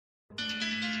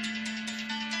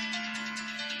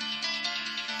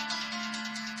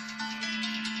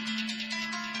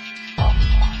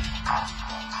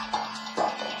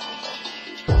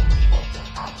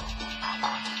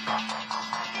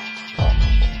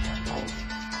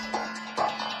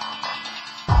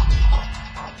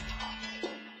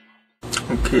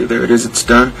Okay, there it is, it's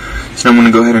done. So now I'm going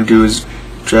to go ahead and do is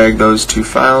drag those two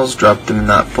files, drop them in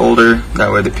that folder, that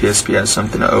way the PSP has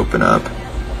something to open up.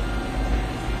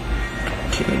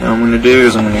 Okay, now what I'm going to do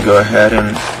is I'm going to go ahead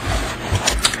and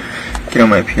get on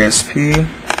my PSP.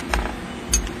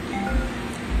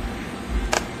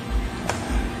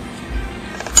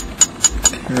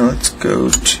 Okay, now let's go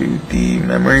to the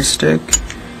memory stick.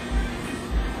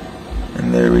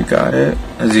 And there we got it.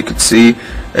 As you can see,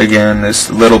 again,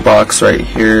 this little box right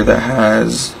here that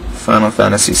has Final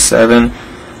Fantasy VII,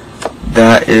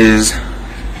 that is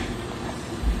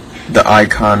the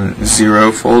Icon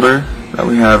 0 folder that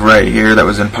we have right here that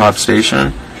was in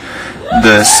Popstation.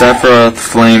 The Sephiroth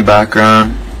Flame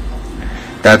background,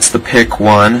 that's the pick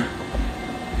 1.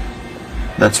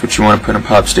 That's what you want to put in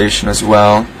Popstation as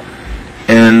well.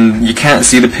 And you can't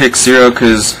see the pick 0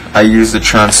 because I use the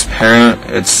transparent.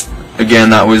 Again,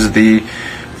 that was the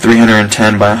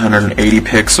 310 by 180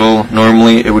 pixel.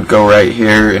 Normally it would go right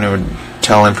here and it would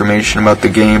tell information about the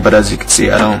game, but as you can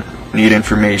see, I don't need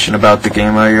information about the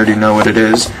game. I already know what it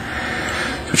is. So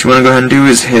what you want to go ahead and do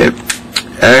is hit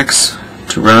X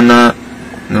to run that,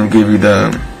 and it'll give you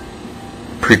the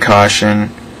precaution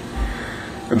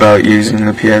about using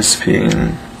the PSP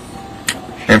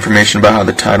and information about how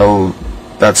the title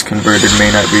that's converted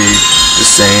may not be the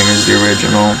same as the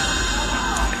original.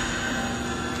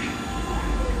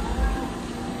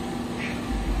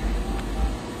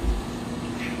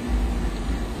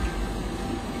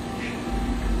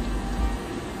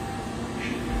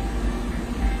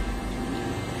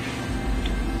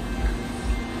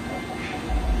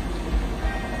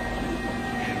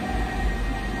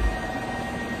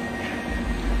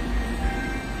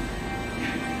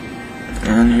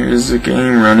 And here's the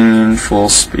game running in full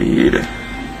speed.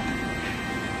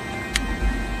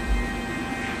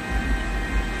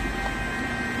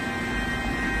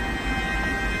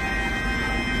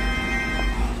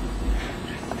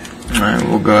 Alright,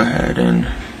 we'll go ahead and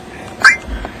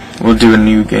we'll do a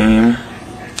new game.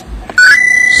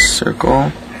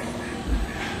 Circle.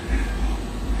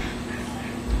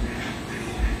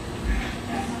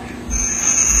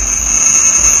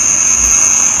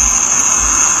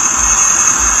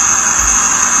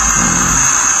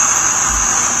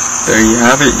 There you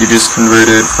have it. You just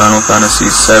converted Final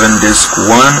Fantasy VII Disc 1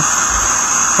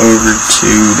 over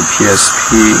to the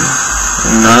PSP.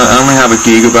 And I only have a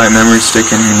gigabyte memory stick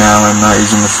in here now. I'm not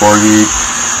using the 4 gig.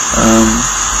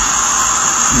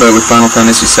 But with Final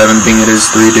Fantasy VII being it is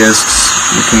 3 discs,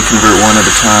 you can convert one at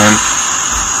a time.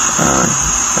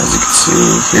 As you can see,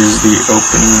 here's the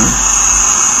opening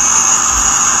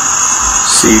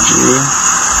CG.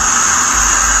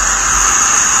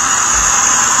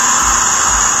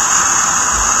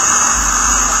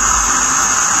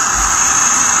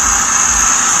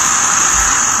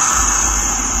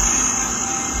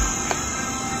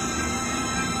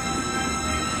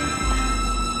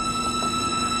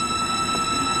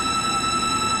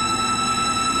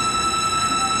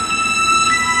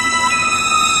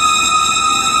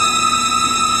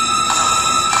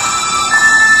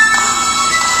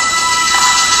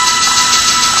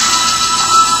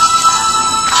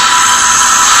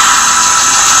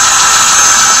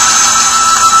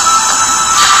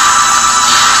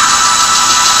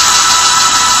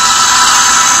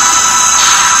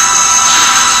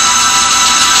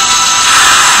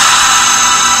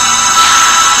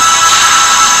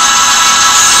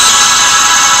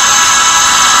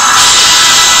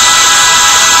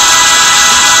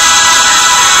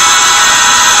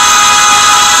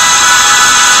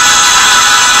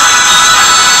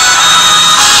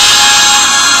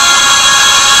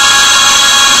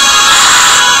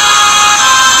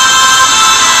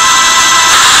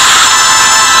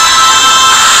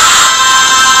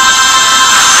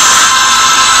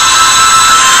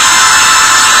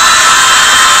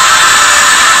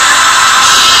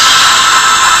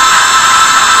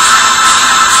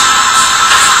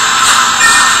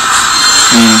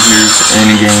 Here's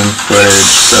in-game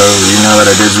footage, so you know that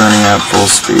it is running at full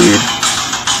speed.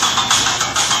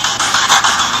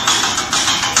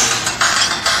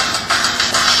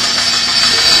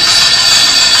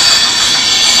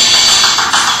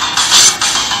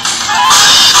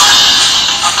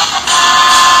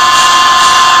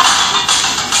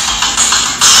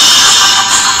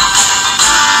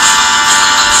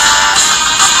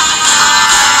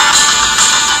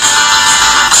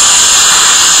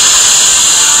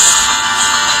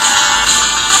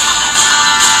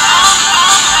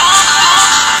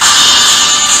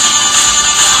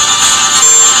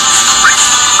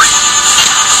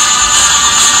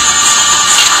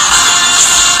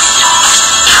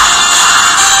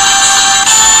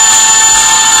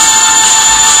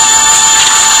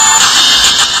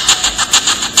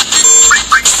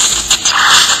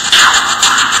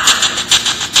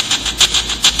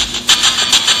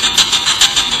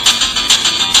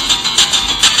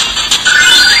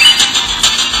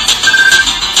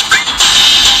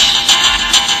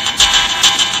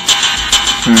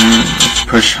 Let's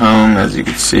push home. As you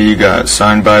can see, you got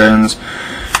sign buttons,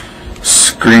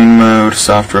 screen mode,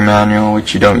 software manual,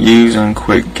 which you don't use, and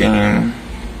quick game.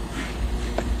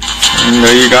 And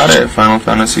there you got it, Final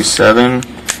Fantasy VII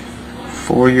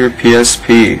for your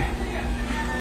PSP.